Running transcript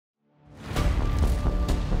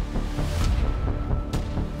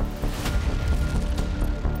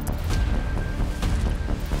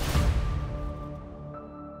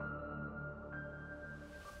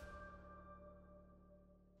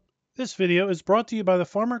This video is brought to you by the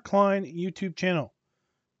Farmer Klein YouTube channel.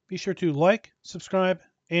 Be sure to like, subscribe,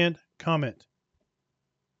 and comment.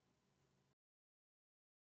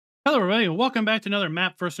 Hello everybody, and welcome back to another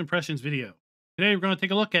map first impressions video. Today we're going to take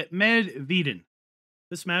a look at Medvedin.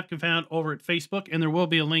 This map can be found over at Facebook, and there will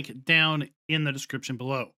be a link down in the description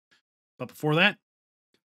below. But before that,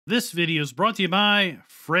 this video is brought to you by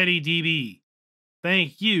Freddy DB.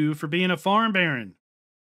 Thank you for being a farm baron.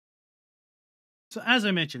 So as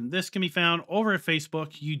I mentioned, this can be found over at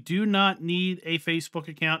Facebook. You do not need a Facebook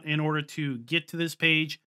account in order to get to this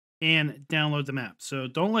page and download the map. So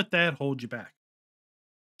don't let that hold you back.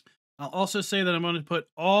 I'll also say that I'm going to put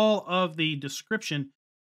all of the description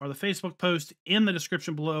or the Facebook post in the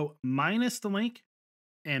description below, minus the link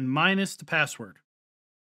and minus the password.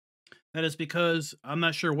 That is because I'm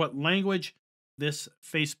not sure what language this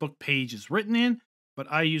Facebook page is written in,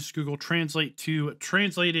 but I use Google Translate to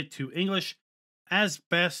translate it to English as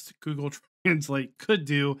best Google Translate could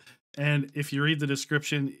do. And if you read the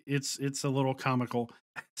description, it's a little comical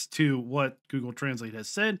as to what Google Translate has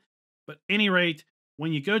said. But at any rate,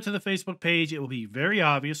 when you go to the Facebook page, it will be very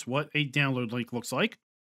obvious what a download link looks like.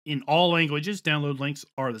 In all languages, download links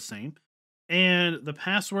are the same. And the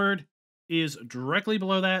password is directly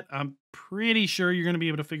below that. I'm pretty sure you're going to be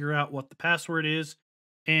able to figure out what the password is.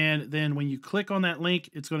 And then when you click on that link,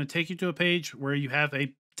 it's going to take you to a page where you have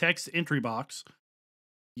a text entry box.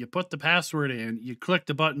 You put the password in, you click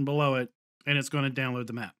the button below it, and it's going to download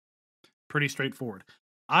the map. Pretty straightforward.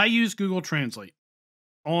 I use Google Translate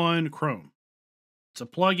on Chrome. It's a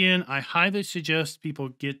plugin. I highly suggest people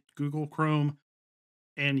get Google Chrome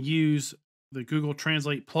and use the Google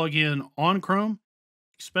Translate plugin on Chrome,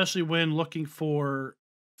 especially when looking for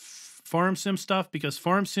farm sim stuff, because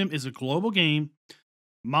farm sim is a global game.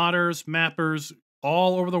 Modders, mappers,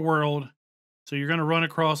 all over the world. So you're going to run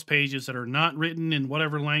across pages that are not written in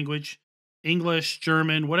whatever language, English,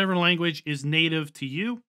 German, whatever language is native to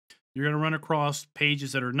you. You're going to run across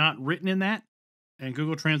pages that are not written in that, and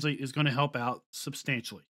Google Translate is going to help out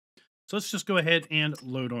substantially. So let's just go ahead and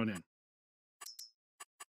load on in.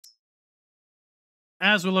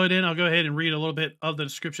 As we load in, I'll go ahead and read a little bit of the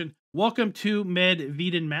description. Welcome to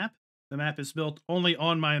Medvedin map. The map is built only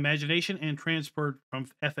on my imagination and transferred from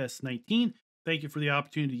FS19. Thank you for the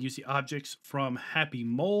opportunity to use the objects from Happy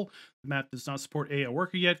Mole. The map does not support AI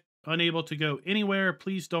worker yet. Unable to go anywhere.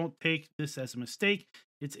 Please don't take this as a mistake.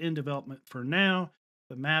 It's in development for now.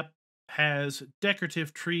 The map has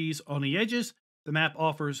decorative trees on the edges. The map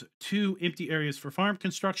offers 2 empty areas for farm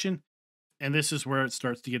construction. And this is where it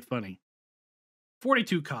starts to get funny.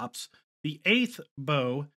 42 cops, the 8th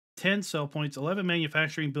bow, 10 cell points, 11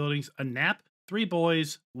 manufacturing buildings, a nap, 3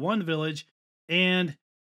 boys, 1 village, and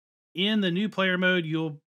in the new player mode,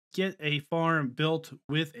 you'll get a farm built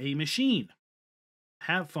with a machine.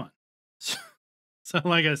 Have fun. So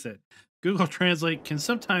like I said, Google Translate can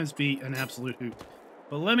sometimes be an absolute hoot.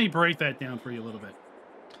 But let me break that down for you a little bit.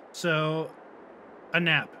 So, a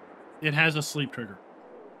nap. It has a sleep trigger.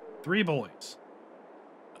 3 boys.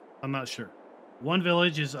 I'm not sure. 1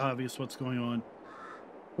 village is obvious what's going on.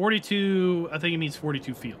 42, I think it means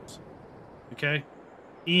 42 fields. Okay?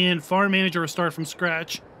 In Farm Manager, start from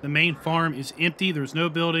scratch. The main farm is empty. There's no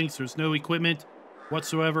buildings. There's no equipment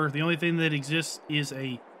whatsoever. The only thing that exists is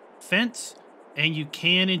a fence, and you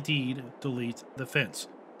can indeed delete the fence.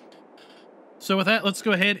 So with that, let's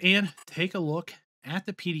go ahead and take a look at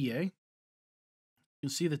the PDA.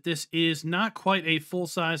 You'll see that this is not quite a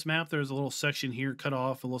full-size map. There's a little section here cut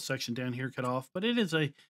off, a little section down here cut off, but it is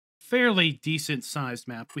a fairly decent-sized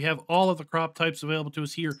map. We have all of the crop types available to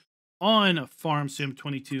us here on Farm Sim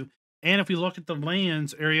 22. And if we look at the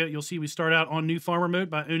lands area, you'll see we start out on new farmer mode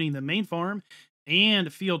by owning the main farm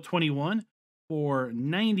and field 21 for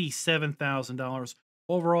 $97,000.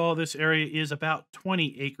 Overall, this area is about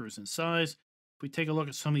 20 acres in size. If we take a look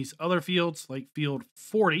at some of these other fields, like field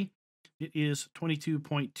 40, it is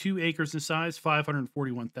 22.2 acres in size,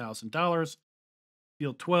 $541,000.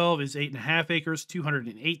 Field 12 is 8.5 acres,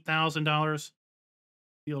 $208,000.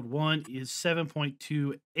 Field 1 is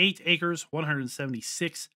 7.28 acres,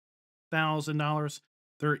 $176,000.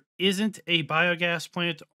 There isn't a biogas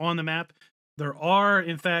plant on the map. There are,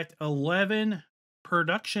 in fact, 11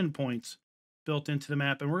 production points built into the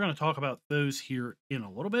map, and we're going to talk about those here in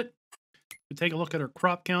a little bit. We take a look at our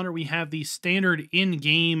crop counter. We have the standard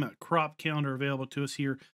in-game crop counter available to us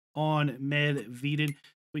here on Medvedin.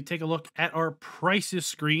 We take a look at our prices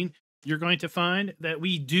screen. You're going to find that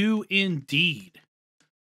we do indeed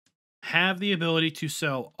have the ability to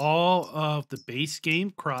sell all of the base game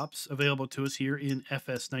crops available to us here in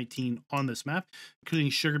FS19 on this map, including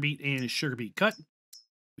sugar beet and sugar beet cut.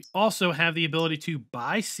 We also have the ability to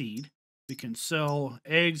buy seed. We can sell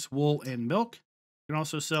eggs, wool, and milk. We can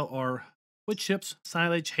also sell our wood chips,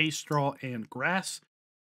 silage, hay, straw, and grass.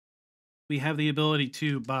 We have the ability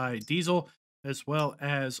to buy diesel, as well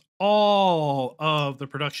as all of the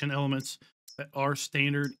production elements that are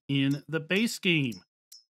standard in the base game.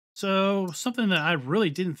 So something that I really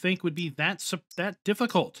didn't think would be that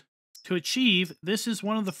difficult to achieve. This is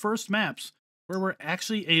one of the first maps where we're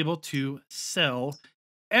actually able to sell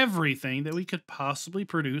everything that we could possibly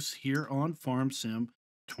produce here on Farm Sim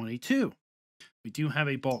 22. We do have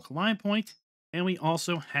a bulk line point, and we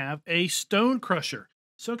also have a stone crusher.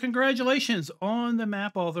 So congratulations on the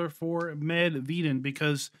map author for Medvedin,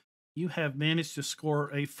 because you have managed to score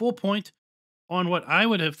a full point on what I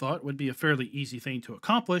would have thought would be a fairly easy thing to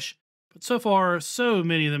accomplish. But so far, so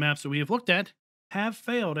many of the maps that we have looked at have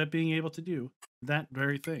failed at being able to do that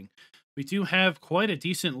very thing. We do have quite a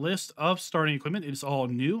decent list of starting equipment. It is all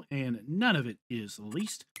new, and none of it is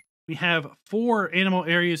leased. We have 4 animal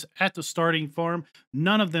areas at the starting farm.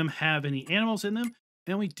 None of them have any animals in them,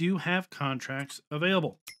 and we do have contracts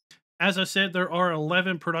available. As I said, there are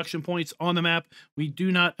 11 production points on the map. We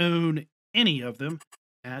do not own any of them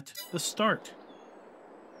at the start.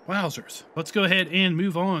 Wowzers. Let's go ahead and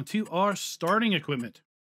move on to our starting equipment.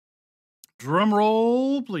 Drum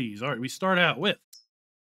roll, please. All right, we start out with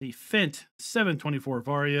the Fendt 724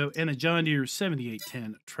 Vario and a John Deere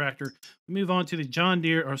 7810 tractor. We move on to the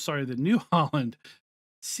the New Holland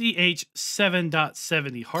CH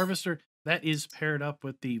 7.70 harvester. That is paired up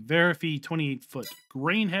with the Verifi 28-foot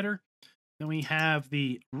grain header. Then we have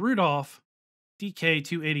the Rudolph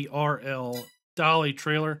DK280RL dolly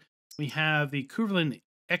trailer. We have the Kuverlin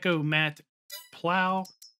Echo Mat plow.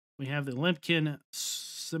 We have the Lemkin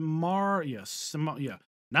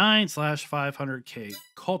 9/500K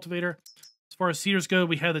cultivator. As far as seeders go,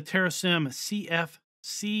 we have the TerraSim CF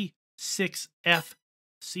C6F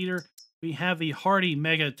seeder. We have the Hardy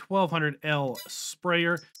Mega 1200L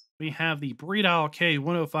sprayer. We have the Breedile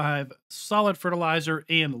K105 solid fertilizer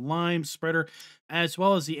and lime spreader, as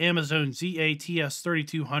well as the Amazon ZATS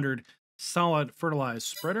 3200 solid fertilized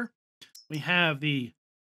spreader. We have the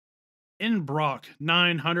Inbrock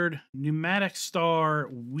 900 pneumatic star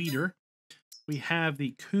weeder. We have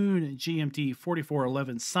the Kuhn GMT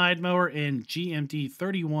 4411 side mower and GMT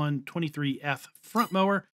 3123F front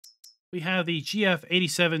mower. We have the GF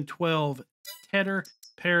 8712 tedder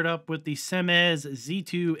paired up with the Semez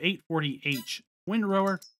Z2 840H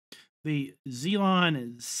windrower, the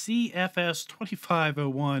Zelon CFS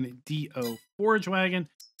 2501 DO forage wagon.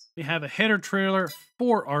 We have a header trailer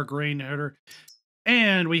for our grain header,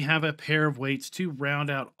 and we have a pair of weights to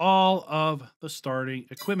round out all of the starting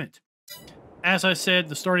equipment. As I said,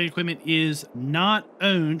 the starting equipment is not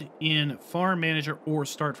owned in Farm Manager or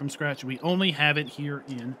Start from Scratch. We only have it here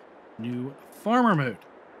in New Farmer mode.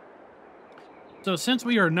 So since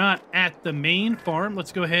we are not at the main farm,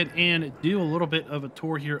 let's go ahead and do a little bit of a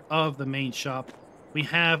tour here of the main shop. We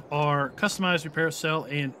have our customize, repair, sell,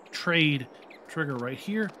 and trade trigger right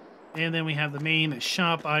here. And then we have the main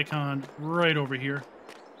shop icon right over here.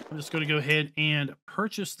 I'm just going to go ahead and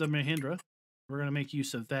purchase the Mahindra. We're going to make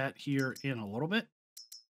use of that here in a little bit.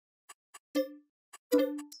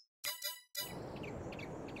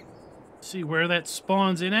 See where that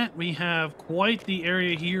spawns in at. We have quite the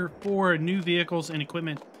area here for new vehicles and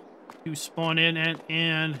equipment to spawn in at,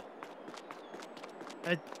 and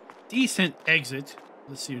a decent exit.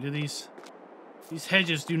 Let's see, do these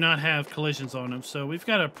hedges do not have collisions on them, so we've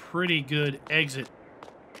got a pretty good exit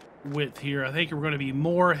width here. I think we're going to be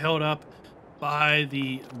more held up by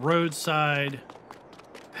the roadside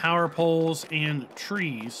power poles and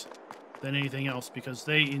trees than anything else, because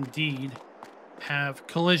they indeed have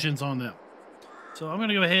collisions on them. So I'm going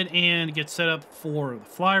to go ahead and get set up for the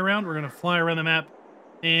fly around. We're going to fly around the map,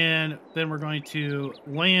 and then we're going to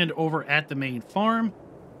land over at the main farm,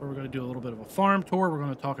 where we're going to do a little bit of a farm tour. We're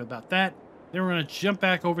going to talk about that. Then we're going to jump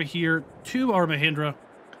back over here to our Mahindra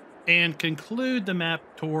and conclude the map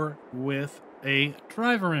tour with a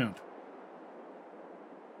drive around.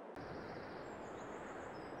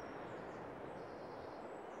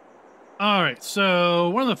 All right,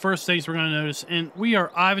 so one of the first things we're going to notice, and we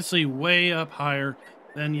are obviously way up higher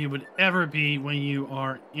than you would ever be when you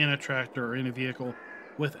are in a tractor or in a vehicle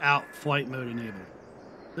without flight mode enabled.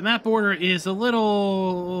 The map border is a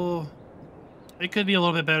little... it could be a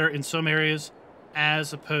little bit better in some areas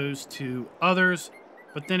as opposed to others.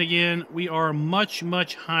 But then again, we are much,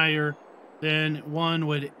 much higher than one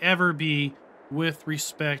would ever be with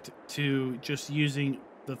respect to just using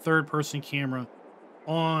the third-person camera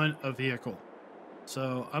on a vehicle.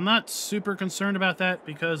 So I'm not super concerned about that,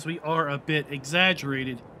 because we are a bit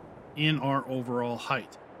exaggerated in our overall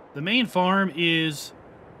height. The main farm is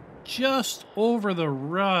just over the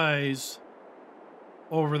rise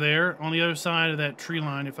over there on the other side of that tree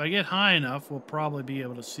line. If I get high enough, we'll probably be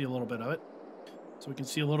able to see a little bit of it. So we can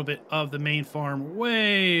see a little bit of the main farm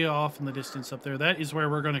way off in the distance up there. That is where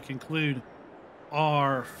we're going to conclude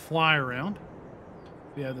our fly around.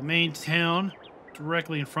 We have the main town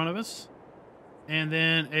directly in front of us. And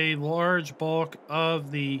then a large bulk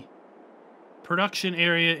of the production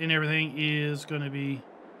area and everything is going to be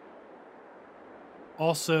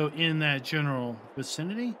also in that general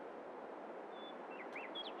vicinity.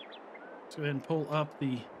 Let's go ahead and pull up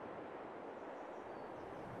the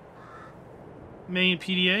main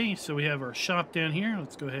PDA. So we have our shop down here.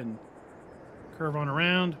 Let's go ahead and curve on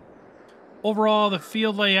around. Overall, the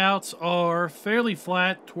field layouts are fairly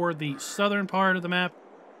flat toward the southern part of the map.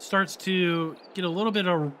 Starts to get a little bit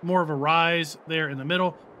more of a rise there in the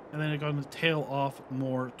middle, and then it's going to tail off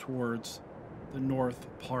more towards the north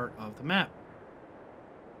part of the map.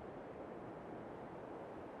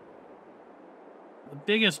 The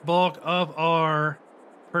biggest bulk of our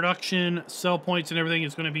production sell points and everything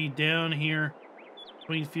is going to be down here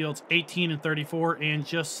between fields 18 and 34 and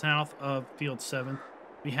just south of field 7.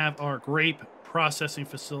 We have our grape processing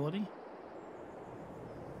facility.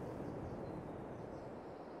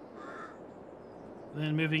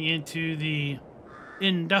 Then moving into the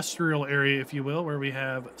industrial area, if you will, where we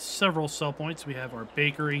have several sell points. We have our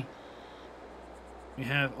bakery. We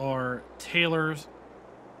have our tailors.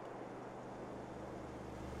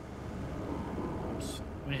 Oops.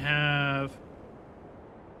 We have...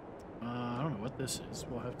 I don't know what this is.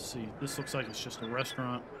 We'll have to see. This looks like it's just a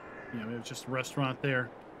restaurant. Yeah, we have just a restaurant there.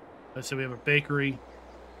 Let's say we have a bakery.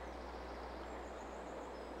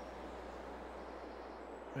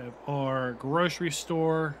 We have our grocery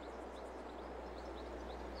store.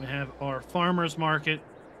 We have our farmer's market.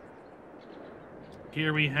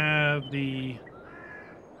 Here we have the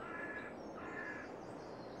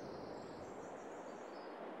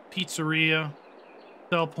pizzeria,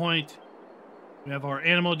 sell point. We have our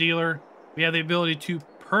animal dealer. We have the ability to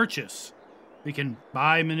purchase. We can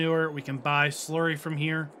buy manure. We can buy slurry from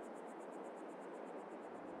here.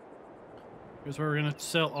 Here's where we're going to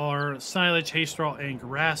sell our silage, hay straw, and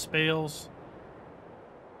grass bales.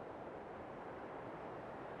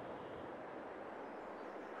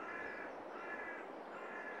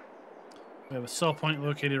 We have a sell point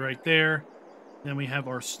located right there. Then we have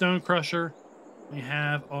our stone crusher. We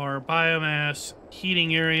have our biomass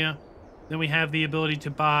heating area. Then we have the ability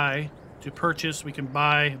to purchase. We can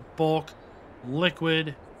buy bulk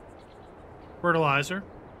liquid fertilizer.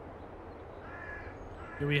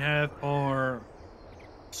 Here we have our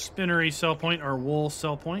spinnery sell point, our wool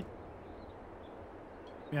sell point.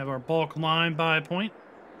 We have our bulk lime buy point.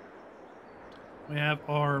 We have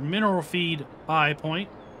our mineral feed buy point.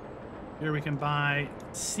 Here we can buy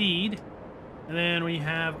seed. And then we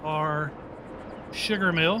have our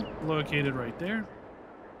sugar mill located right there.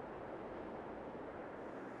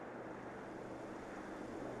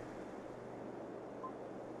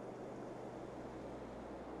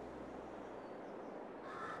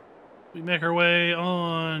 We make our way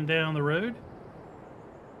on down the road.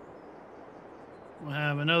 We'll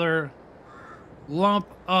have another lump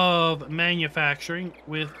of manufacturing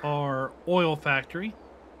with our oil factory.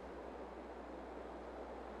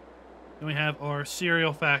 Then we have our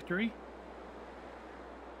cereal factory.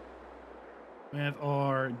 We have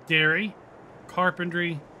our dairy,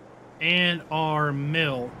 carpentry, and our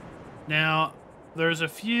mill. Now, there's a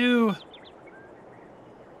few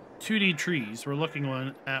 2D trees. We're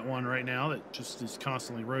looking at one right now that just is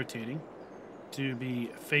constantly rotating to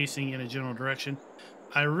be facing in a general direction.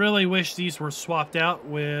 I really wish these were swapped out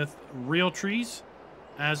with real trees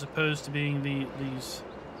as opposed to being these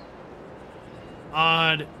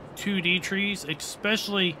odd 2D trees,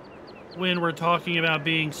 especially when we're talking about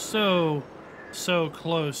being so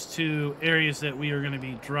close to areas that we are going to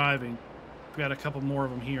be driving. We've got a couple more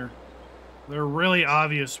of them here. They're really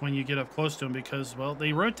obvious when you get up close to them because, well,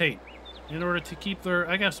 they rotate in order to keep their,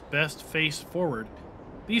 I guess, best face forward.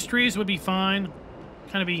 These trees would be fine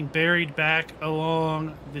kind of being buried back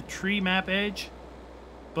along the tree map edge,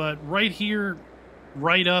 but right here,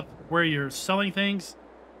 right up where you're selling things,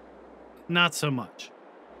 not so much.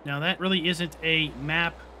 Now, that really isn't a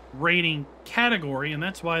map rating category, and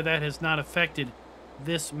that's why that has not affected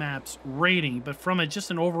this map's rating. But from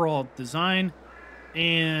just an overall design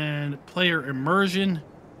and player immersion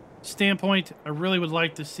standpoint, I really would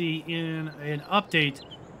like to see in an update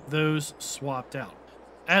those swapped out.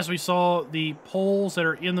 As we saw, the poles that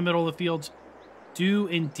are in the middle of the fields do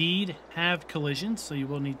indeed have collisions, so you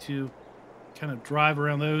will need to kind of drive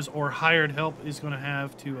around those, or hired help is going to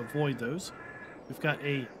have to avoid those. We've got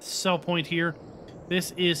a sell point here.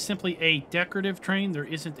 This is simply a decorative train. There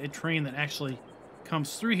isn't a train that actually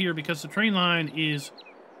comes through here because the train line is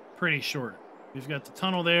pretty short. We've got the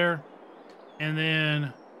tunnel there, and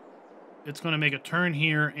then it's going to make a turn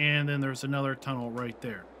here, and then there's another tunnel right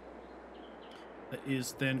there that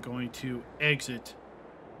is then going to exit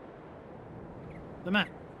the map.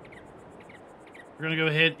 We're going to go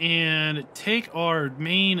ahead and take our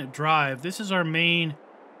main drive. This is our main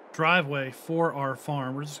driveway for our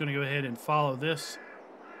farm. We're just going to go ahead and follow this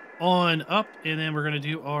on up, and then we're going to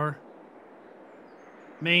do our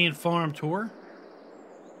main farm tour.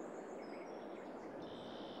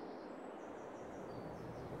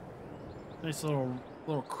 Nice little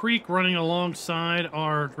creek running alongside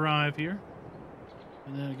our drive here.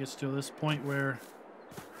 And then it gets to this point where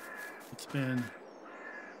it's been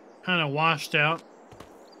kind of washed out.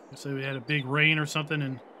 Let's say we had a big rain or something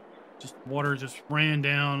and just water just ran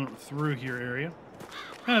down through here area.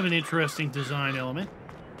 Kind of an interesting design element.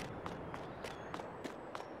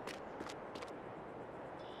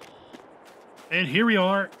 And here we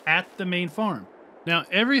are at the main farm. Now,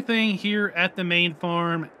 everything here at the main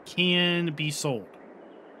farm can be sold.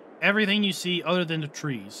 Everything you see other than the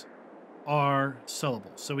trees are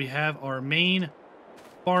sellable. So we have our main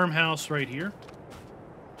farmhouse right here.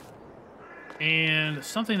 And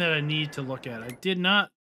something that I need to look at. I did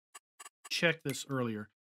not check this earlier.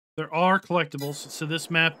 There are collectibles. So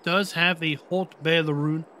this map does have the Holt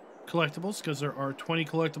Belarun collectibles because there are 20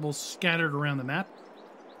 collectibles scattered around the map.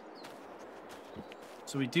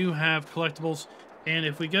 So we do have collectibles. And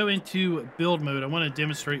if we go into build mode, I want to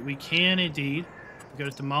demonstrate we can indeed go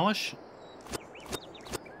to demolish.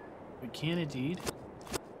 We can indeed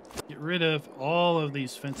get rid of all of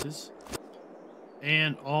these fences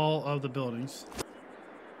and all of the buildings,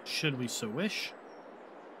 should we so wish.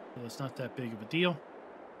 So it's not that big of a deal.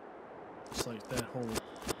 Just like that whole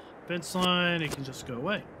fence line, it can just go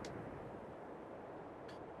away.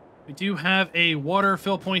 We do have a water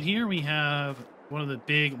fill point here. We have one of the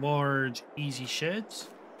big, large, easy sheds.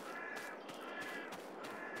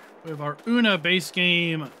 We have our Una base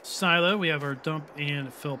game silo. We have our dump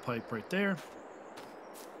and fill pipe right there.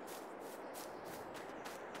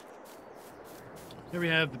 Here we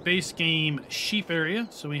have the base game sheep area.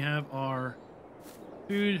 So we have our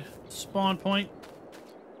food spawn point.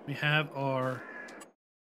 We have our,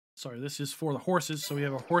 sorry, this is for the horses. So we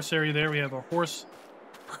have a horse area there. We have a horse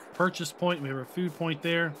purchase point. We have a food point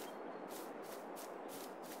there.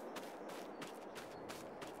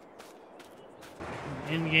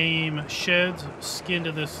 In-game sheds skinned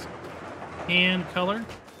to this tan color.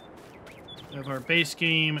 We have our base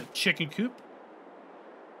game chicken coop.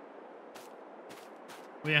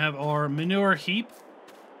 We have our manure heap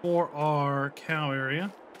for our cow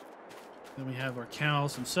area. Then we have our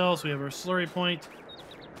cows themselves. We have our slurry point.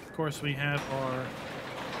 Of course, we have our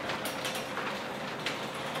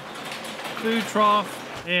food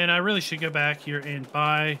trough. And I really should go back here and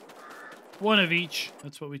buy one of each.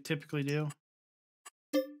 That's what we typically do.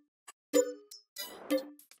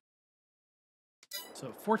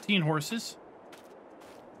 So 14 horses.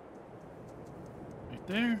 Right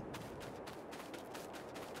there.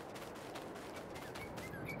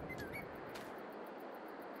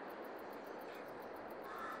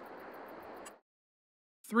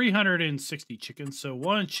 $360 chickens, so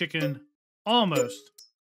one chicken almost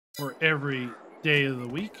for every day of the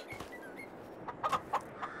week.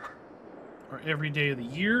 Or every day of the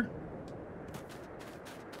year.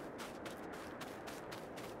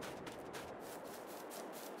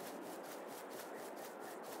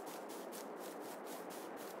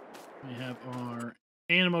 We have our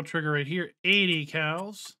animal trigger right here, 80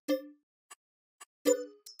 cows.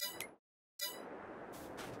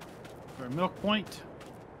 Our milk point.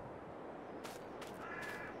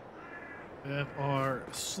 We have our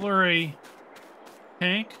slurry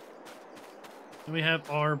tank. And we have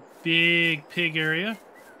our big pig area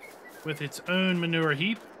with its own manure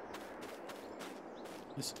heap.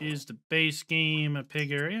 This is the base game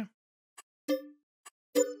pig area.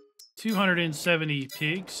 270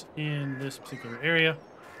 pigs in this particular area.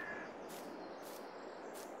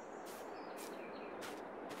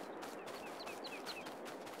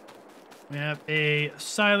 We have a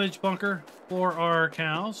silage bunker for our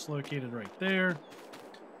cows located right there.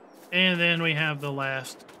 And then we have the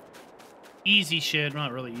last easy shed,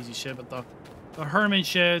 not really easy shed, but the Herman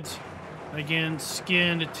sheds, again,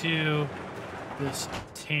 skinned to this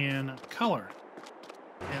tan color.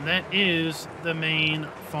 And that is the main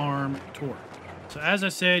farm tour. So as I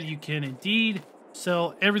said, you can indeed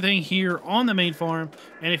sell everything here on the main farm.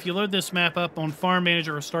 And if you load this map up on Farm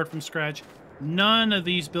Manager or start from scratch, none of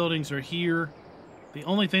these buildings are here. The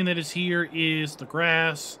only thing that is here is the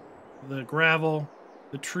grass, the gravel,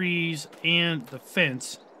 the trees, and the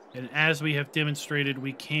fence. And as we have demonstrated,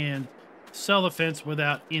 we can sell the fence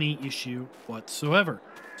without any issue whatsoever.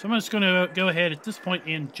 So I'm just going to go ahead at this point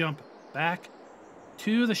and jump back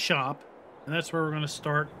to the shop. And that's where we're going to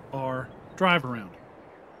start our drive around.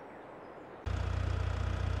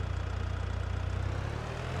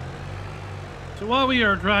 So while we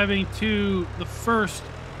are driving to the first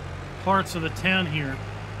parts of the town here,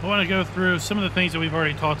 I want to go through some of the things that we've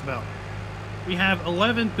already talked about. We have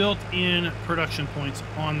 11 built-in production points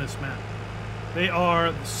on this map. They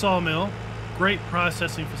are the sawmill, grape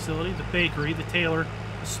processing facility, the bakery, the tailor,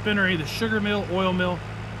 the spinnery, the sugar mill, oil mill,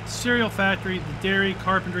 cereal factory, the dairy,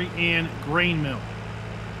 carpentry, and grain mill.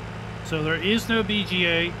 So there is no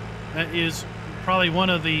BGA. That is probably one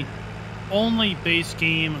of the only base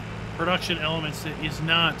game production elements that is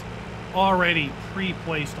not already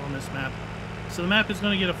pre-placed on this map. So the map is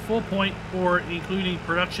going to get a full point for including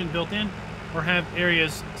production built in or have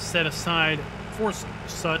areas set aside for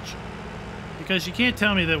such, because you can't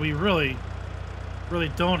tell me that we really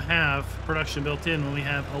don't have production built in when we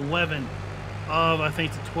have 11 of, I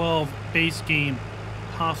think, the 12 base game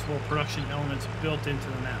possible production elements built into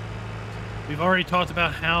the map. We've already talked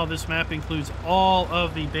about how this map includes all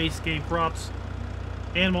of the base game crops,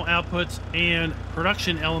 animal outputs, and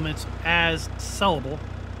production elements as sellable.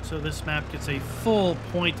 So this map gets a full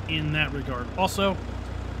point in that regard. Also,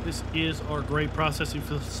 this is our grape processing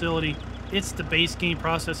facility. It's the base game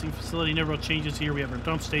processing facility. No real changes here. We have our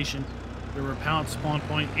dump station, we have our pallet spawn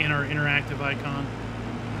point, and our interactive icon.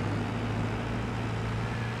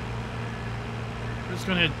 We're just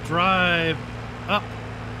going to drive up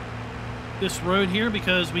this road here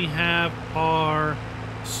because we have our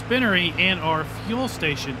spinnery and our fuel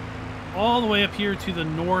station all the way up here to the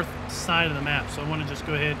north side of the map. So I want to just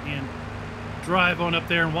go ahead and drive on up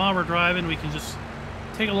there, and while we're driving we can just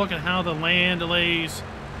take a look at how the land lays.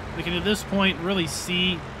 We can at this point really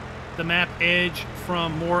see the map edge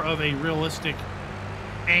from more of a realistic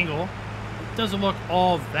angle. It doesn't look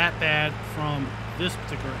all that bad from this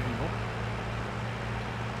particular angle,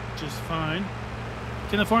 which is fine.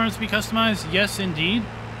 Can the farms be customized? Yes, indeed.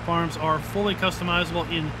 Farms are fully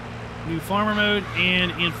customizable in new farmer mode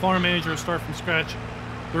and in Farm Manager start from scratch.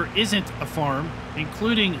 There isn't a farm,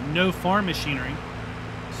 including no farm machinery.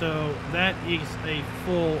 So that is a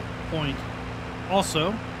full point.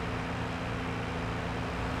 Also,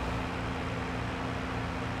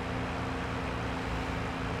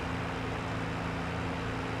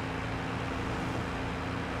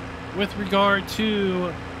 with regard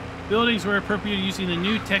to buildings where appropriate using the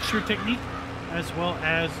new texture technique, as well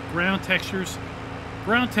as ground textures.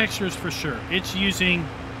 Ground textures for sure. It's using,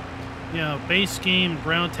 base game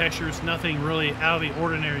ground textures, nothing really out of the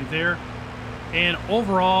ordinary there. And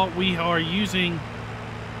overall, we are using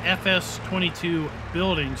FS22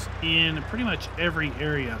 buildings in pretty much every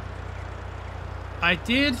area. I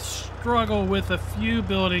did struggle with a few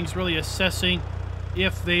buildings really assessing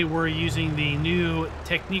if they were using the new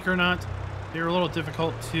technique or not. They were a little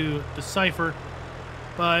difficult to decipher,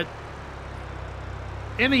 but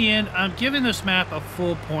in the end, I'm giving this map a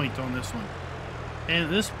full point on this one.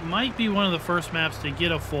 And this might be one of the first maps to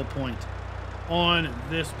get a full point on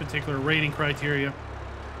this particular rating criteria.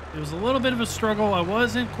 It was a little bit of a struggle. I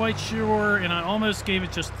wasn't quite sure, and I almost gave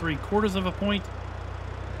it just 3/4 of a point.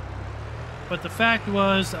 But the fact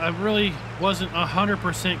was, I really wasn't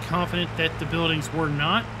 100% confident that the buildings were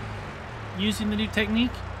not using the new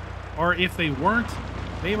technique. Or if they weren't,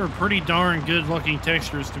 they were pretty darn good looking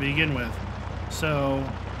textures to begin with. So,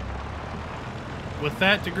 with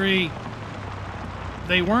that degree,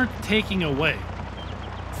 they weren't taking away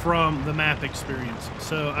from the map experience.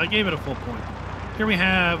 So I gave it a full point. Here we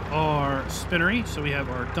have our spinnery, so we have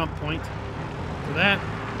our dump point for that.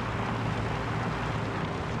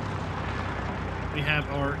 We have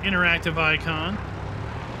our interactive icon.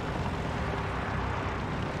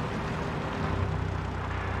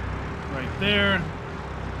 Right there.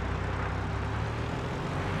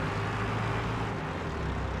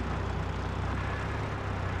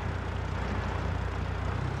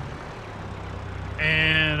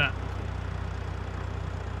 And I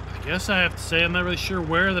guess I have to say I'm not really sure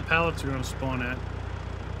where the pallets are going to spawn at.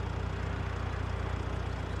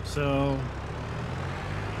 So,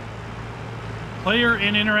 player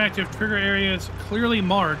and interactive trigger areas clearly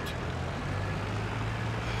marked.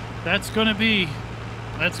 That's going to be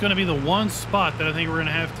the one spot that I think we're going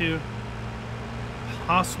to have to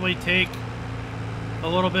possibly take a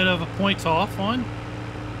little bit of a points off on.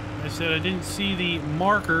 I said I didn't see the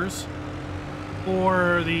markers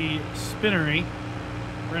for the spinnery.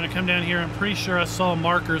 We're going to come down here. I'm pretty sure I saw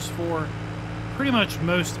markers for pretty much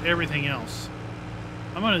most everything else.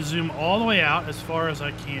 I'm going to zoom all the way out as far as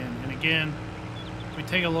I can. And again, if we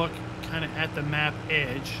take a look kind of at the map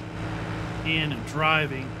edge in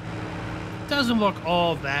driving, it doesn't look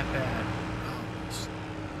all that bad. Oh, these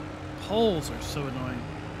poles are so annoying.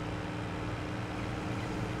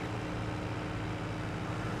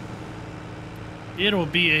 It'll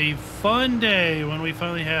be a fun day when we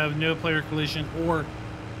finally have no player collision or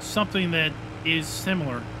something that is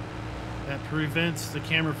similar that prevents the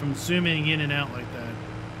camera from zooming in and out like that.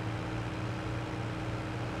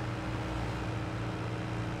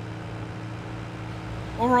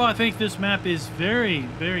 Overall, I think this map is very,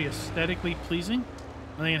 very aesthetically pleasing.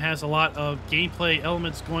 I think it has a lot of gameplay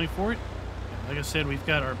elements going for it. Like I said, we've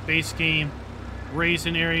got our base game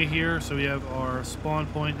raisin area here, so we have our spawn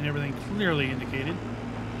point and everything clearly indicated.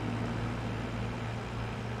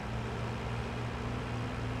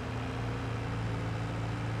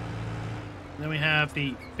 Then we have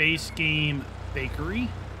the base game bakery.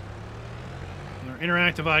 And our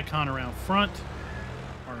interactive icon around front.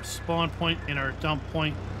 Our spawn point and our dump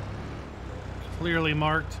point clearly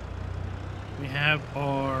marked. We have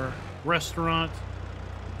our restaurant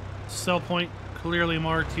sell point clearly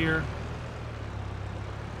marked here.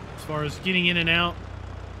 As far as getting in and out,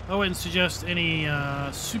 I wouldn't suggest any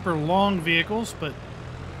super long vehicles, but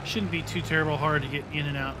shouldn't be too terrible hard to get in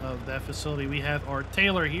and out of that facility. We have our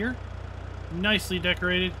tailor here, nicely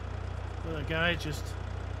decorated, with a guy just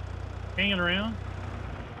hanging around,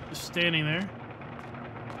 just standing there.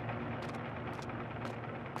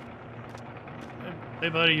 Hey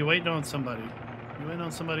buddy, you waiting on somebody? You waiting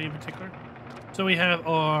on somebody in particular? So we have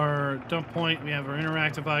our dump point, we have our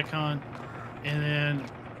interactive icon, and then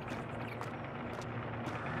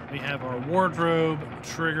we have our wardrobe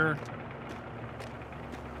trigger.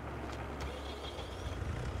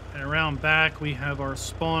 And around back, we have our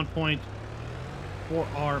spawn point for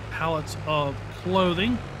our pallets of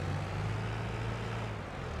clothing.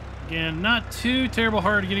 Again, not too terrible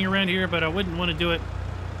hard getting around here, but I wouldn't want to do it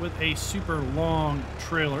with a super long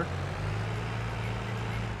trailer.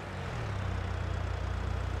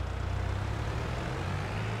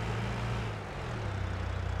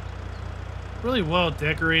 Really well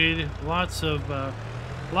decorated. Lots of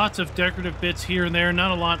decorative bits here and there.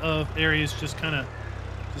 Not a lot of areas just kind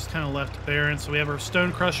of left barren. So we have our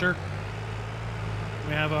stone crusher.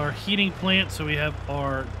 We have our heating plant. So we have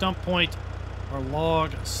our dump point, our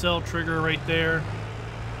log cell trigger right there.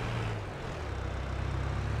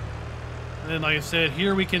 And then, like I said,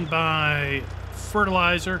 here we can buy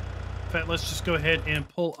fertilizer. In fact, let's just go ahead and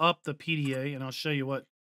pull up the PDA, and I'll show you what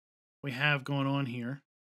we have going on here.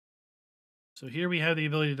 So here we have the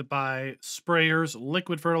ability to buy sprayers,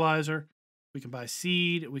 liquid fertilizer. We can buy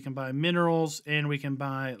seed, we can buy minerals, and we can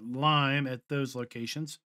buy lime at those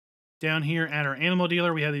locations. Down here at our animal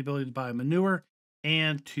dealer, we have the ability to buy manure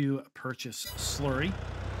and to purchase slurry.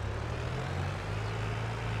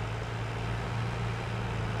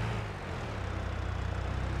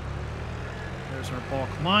 There's our bulk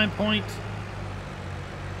lime point.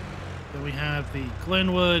 Then we have the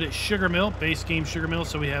Glenwood sugar mill, base game sugar mill.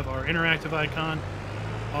 So we have our interactive icon,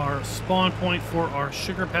 our spawn point for our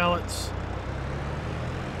sugar pallets.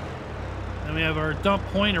 Then we have our dump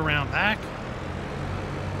point around back.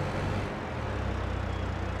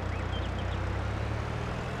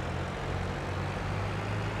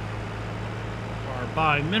 Our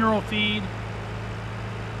buy mineral feed.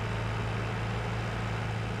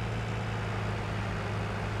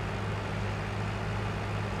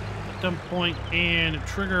 Dump point and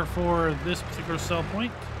trigger for this particular cell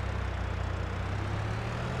point.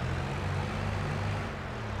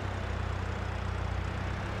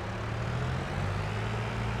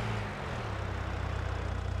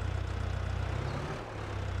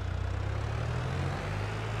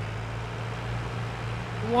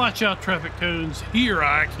 Watch out, traffic cones. Here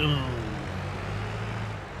I come.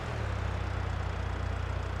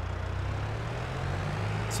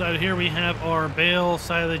 Inside of here we have our bale,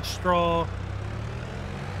 silage, straw,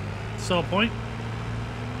 cell point.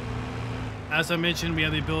 As I mentioned, we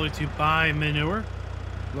have the ability to buy manure,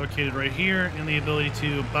 located right here, and the ability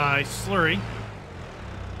to buy slurry,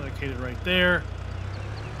 located right there.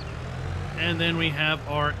 And then we have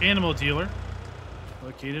our animal dealer,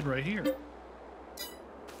 located right here.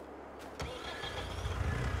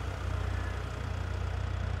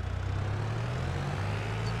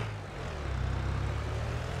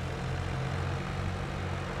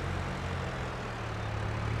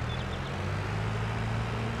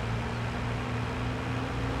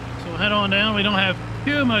 head on down. We don't have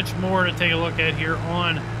too much more to take a look at here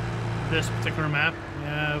on this particular map. We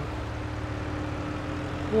have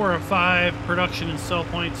 4 or 5 production and sell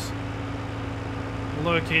points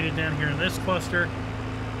located down here in this cluster,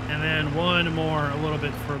 and then 1 more a little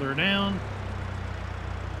bit further down.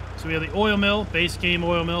 So we have the oil mill, base game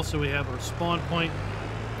oil mill. So we have our spawn point,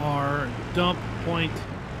 our dump point,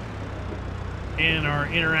 and our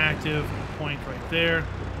interactive point right there.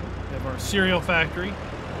 We have our cereal factory.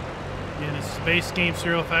 And it's base game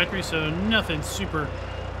cereal factory, so nothing super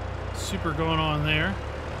going on there.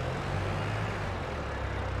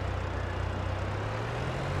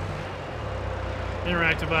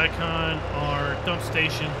 Interactive icon, our dump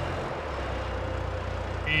station,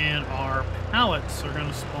 and our pallets are going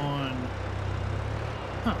to spawn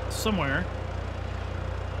somewhere.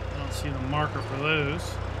 I don't see the marker for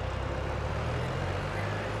those.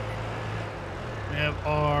 We have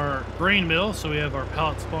our grain mill, so we have our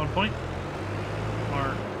pallet spawn point,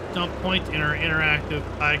 our dump point, and our interactive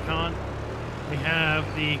icon. We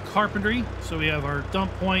have the carpentry, so we have our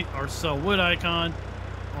dump point, our sell wood icon,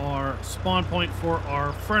 our spawn point for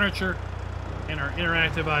our furniture, and our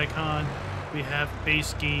interactive icon. We have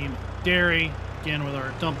base game dairy, again with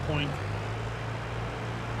our dump point,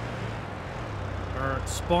 our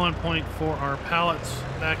spawn point for our pallets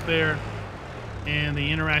back there, and the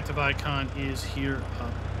interactive icon is here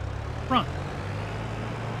up front.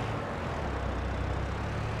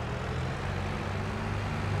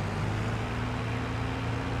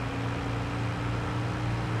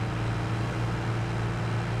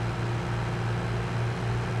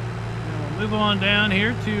 Move on down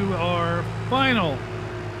here to our final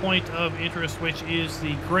point of interest, which is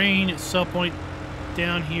the grain sell point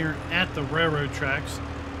down here at the railroad tracks.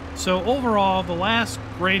 So overall, the last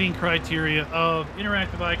grading criteria of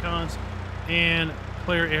interactive icons and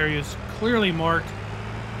player areas clearly marked.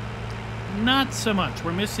 Not so much.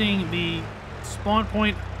 We're missing the spawn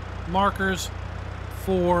point markers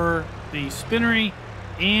for the spinnery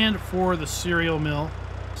and for the cereal mill.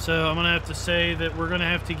 So I'm going to have to say that we're going to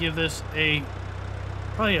have to give this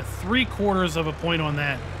probably a 3/4 of a point on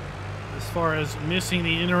that, as far as missing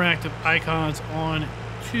the interactive icons on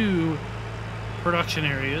 2 production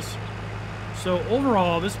areas. So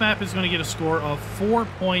overall, this map is going to get a score of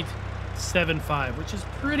 4.75, which is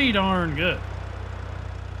pretty darn good,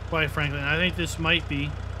 quite frankly. And I think this might be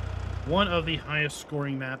one of the highest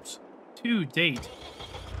scoring maps to date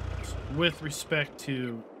with respect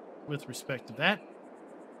to that.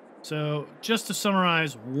 So just to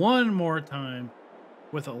summarize one more time,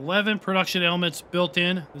 with 11 production elements built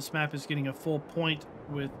in, this map is getting a full point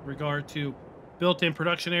with regard to built-in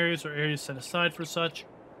production areas or areas set aside for such.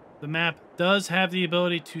 The map does have the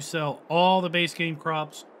ability to sell all the base game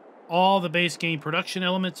crops, all the base game production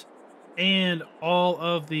elements, and all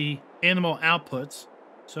of the animal outputs.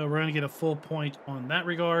 So we're going to get a full point on that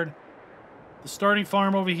regard. The starting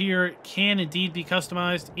farm over here can indeed be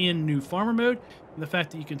customized in new farmer mode. And the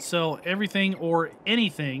fact that you can sell everything or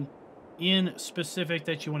anything in specific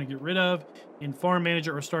that you want to get rid of in farm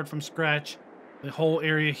manager or start from scratch. The whole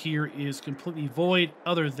area here is completely void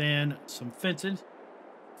other than some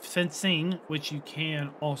fencing, which you can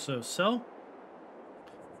also sell.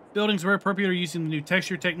 Buildings where appropriate are using the new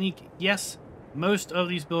texture technique. Yes, most of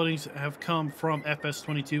these buildings have come from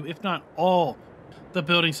FS22, if not all the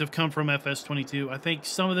buildings have come from FS22. I think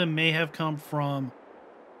some of them may have come from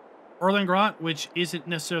Erlengrot, which isn't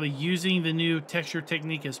necessarily using the new texture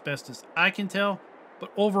technique as best as I can tell.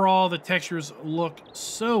 But overall, the textures look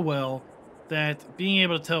so well that being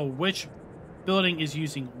able to tell which building is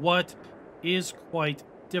using what is quite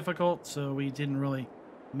difficult. So we didn't really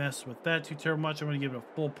mess with that too terribly much. I'm going to give it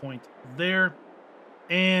a full point there.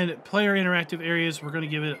 And player interactive areas, we're going to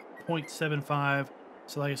give it 0.75.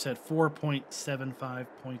 So like I said, 4.75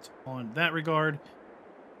 points on that regard.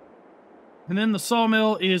 And then the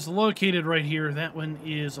sawmill is located right here. That one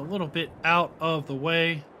is a little bit out of the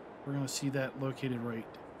way. We're going to see that located right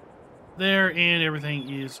there. And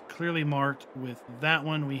everything is clearly marked with that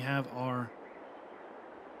one. We have our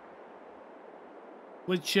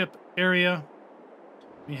wood chip area.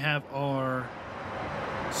 We have our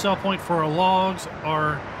sell point for our logs,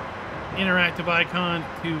 our interactive icon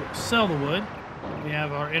to sell the wood. We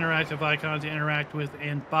have our interactive icon to interact with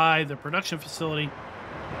and buy the production facility.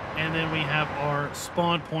 And then we have our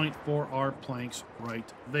spawn point for our planks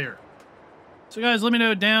right there. So guys, let me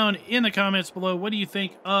know down in the comments below, what do you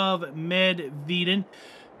think of Medvedin?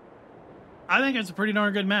 I think it's a pretty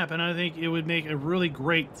darn good map, and I think it would make a really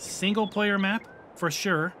great single player map for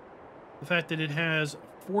sure. The fact that it has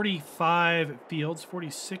 45 fields,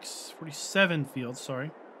 47 fields,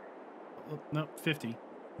 sorry. Oh, no, 50.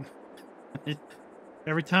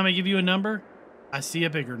 Every time I give you a number, I see a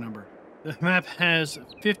bigger number. The map has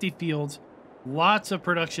 50 fields, lots of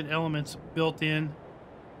production elements built in.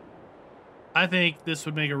 I think this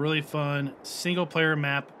would make a really fun single-player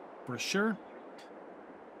map for sure.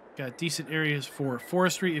 Got decent areas for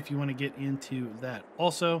forestry if you want to get into that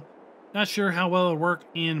also. Not sure how well it'll work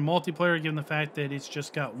in multiplayer given the fact that it's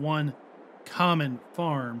just got one common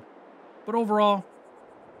farm. But overall,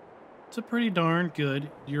 it's a pretty darn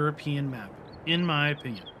good European map, in my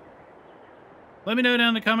opinion. Let me know down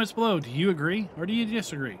in the comments below, do you agree or do you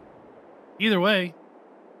disagree? Either way,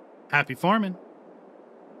 happy farming.